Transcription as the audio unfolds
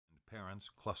parents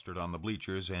clustered on the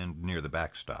bleachers and near the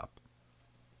backstop.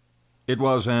 It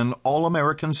was an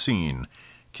all-American scene.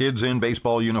 Kids in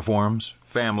baseball uniforms,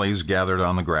 families gathered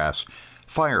on the grass,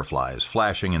 fireflies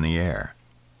flashing in the air.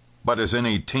 But as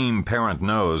any team parent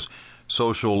knows,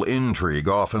 social intrigue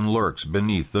often lurks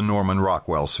beneath the Norman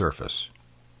Rockwell surface.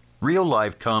 Real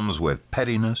life comes with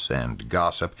pettiness and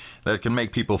gossip that can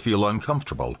make people feel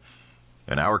uncomfortable.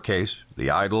 In our case, the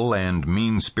idle and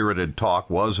mean-spirited talk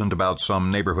wasn't about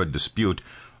some neighborhood dispute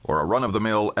or a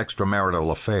run-of-the-mill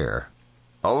extramarital affair.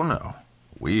 Oh no,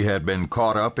 we had been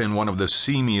caught up in one of the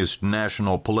seamiest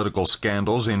national political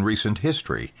scandals in recent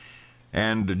history,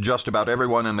 and just about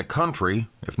everyone in the country,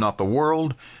 if not the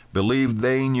world, believed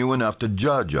they knew enough to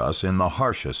judge us in the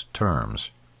harshest terms.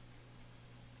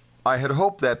 I had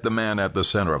hoped that the man at the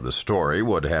center of the story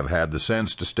would have had the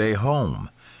sense to stay home,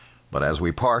 but as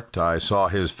we parked, I saw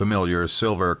his familiar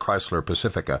silver Chrysler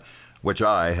Pacifica, which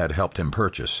I had helped him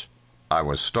purchase. I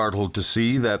was startled to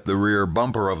see that the rear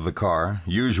bumper of the car,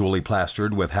 usually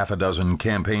plastered with half a dozen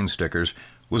campaign stickers,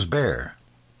 was bare.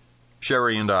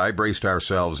 Sherry and I braced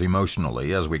ourselves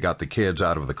emotionally as we got the kids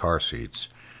out of the car seats.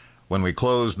 When we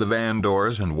closed the van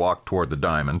doors and walked toward the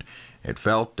diamond, it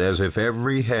felt as if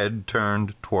every head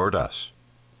turned toward us.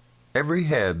 Every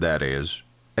head, that is,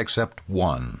 except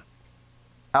one.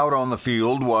 Out on the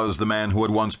field was the man who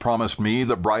had once promised me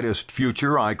the brightest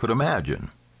future I could imagine,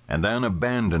 and then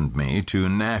abandoned me to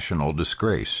national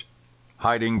disgrace,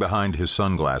 hiding behind his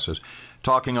sunglasses,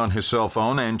 talking on his cell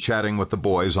phone and chatting with the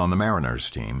boys on the Mariners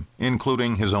team,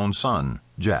 including his own son,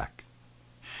 Jack.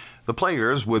 The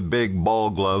players, with big ball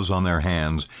gloves on their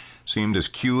hands, seemed as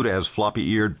cute as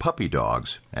floppy-eared puppy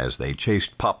dogs as they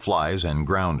chased pop flies and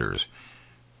grounders.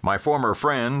 My former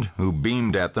friend, who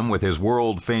beamed at them with his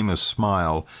world-famous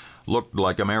smile, looked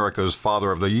like America's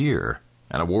Father of the Year,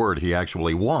 an award he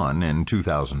actually won in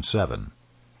 2007.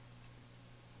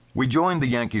 We joined the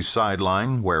Yankees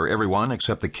sideline, where everyone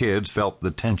except the kids felt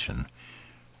the tension.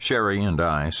 Sherry and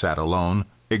I sat alone,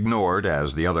 ignored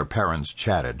as the other parents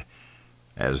chatted.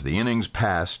 As the innings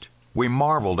passed, we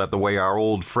marveled at the way our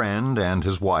old friend and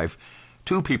his wife,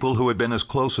 two people who had been as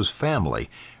close as family,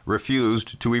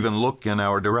 refused to even look in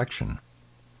our direction.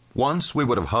 Once we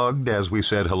would have hugged as we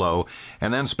said hello,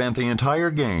 and then spent the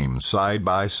entire game side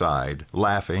by side,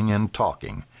 laughing and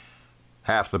talking.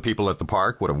 Half the people at the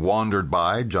park would have wandered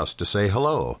by just to say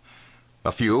hello.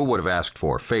 A few would have asked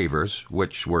for favors,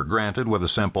 which were granted with a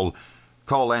simple,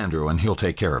 "Call Andrew and he'll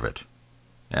take care of it."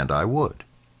 And I would.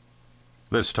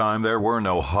 This time there were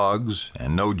no hugs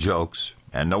and no jokes,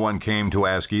 and no one came to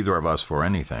ask either of us for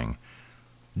anything.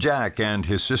 Jack and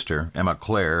his sister, Emma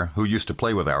Claire, who used to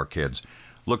play with our kids,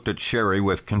 looked at Sherry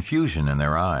with confusion in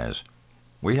their eyes.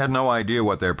 We had no idea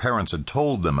what their parents had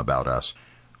told them about us.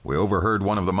 We overheard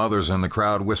one of the mothers in the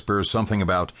crowd whisper something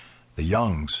about the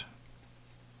Youngs.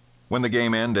 When the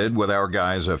game ended with our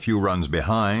guys a few runs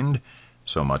behind,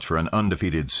 so much for an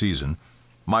undefeated season,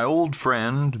 my old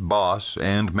friend, boss,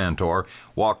 and mentor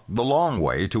walked the long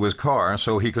way to his car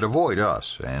so he could avoid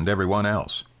us and everyone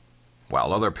else.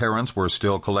 While other parents were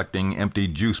still collecting empty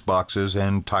juice boxes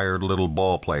and tired little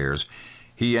ball players,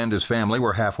 he and his family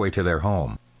were halfway to their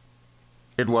home.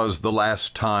 It was the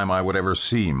last time I would ever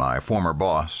see my former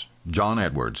boss, John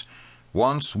Edwards,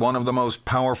 once one of the most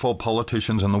powerful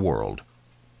politicians in the world.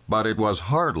 But it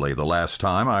was hardly the last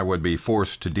time I would be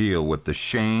forced to deal with the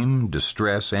shame,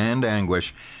 distress, and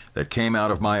anguish that came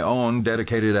out of my own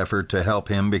dedicated effort to help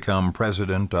him become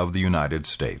President of the United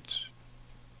States.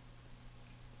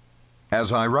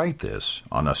 As I write this,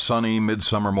 on a sunny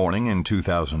midsummer morning in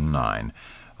 2009,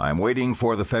 I'm waiting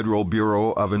for the Federal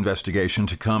Bureau of Investigation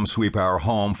to come sweep our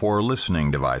home for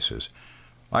listening devices.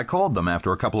 I called them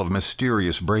after a couple of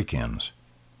mysterious break-ins.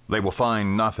 They will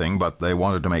find nothing, but they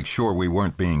wanted to make sure we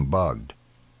weren't being bugged.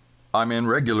 I'm in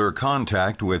regular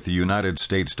contact with the United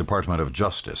States Department of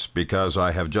Justice because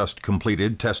I have just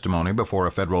completed testimony before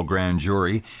a federal grand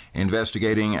jury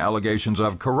investigating allegations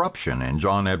of corruption in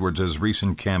John Edwards'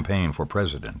 recent campaign for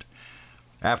president.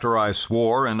 After I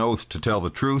swore an oath to tell the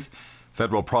truth,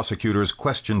 federal prosecutors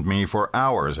questioned me for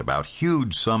hours about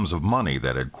huge sums of money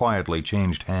that had quietly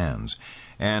changed hands,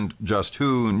 and just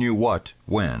who knew what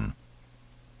when.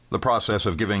 The process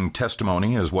of giving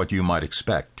testimony is what you might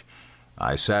expect.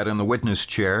 I sat in the witness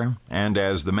chair, and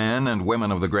as the men and women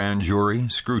of the grand jury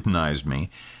scrutinized me,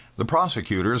 the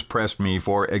prosecutors pressed me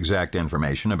for exact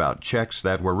information about checks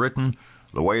that were written,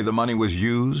 the way the money was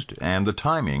used, and the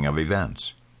timing of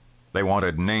events. They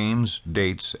wanted names,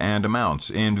 dates, and amounts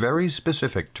in very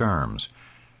specific terms.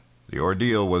 The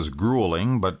ordeal was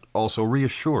grueling, but also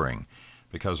reassuring,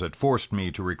 because it forced me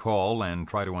to recall and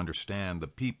try to understand the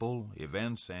people,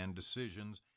 events, and decisions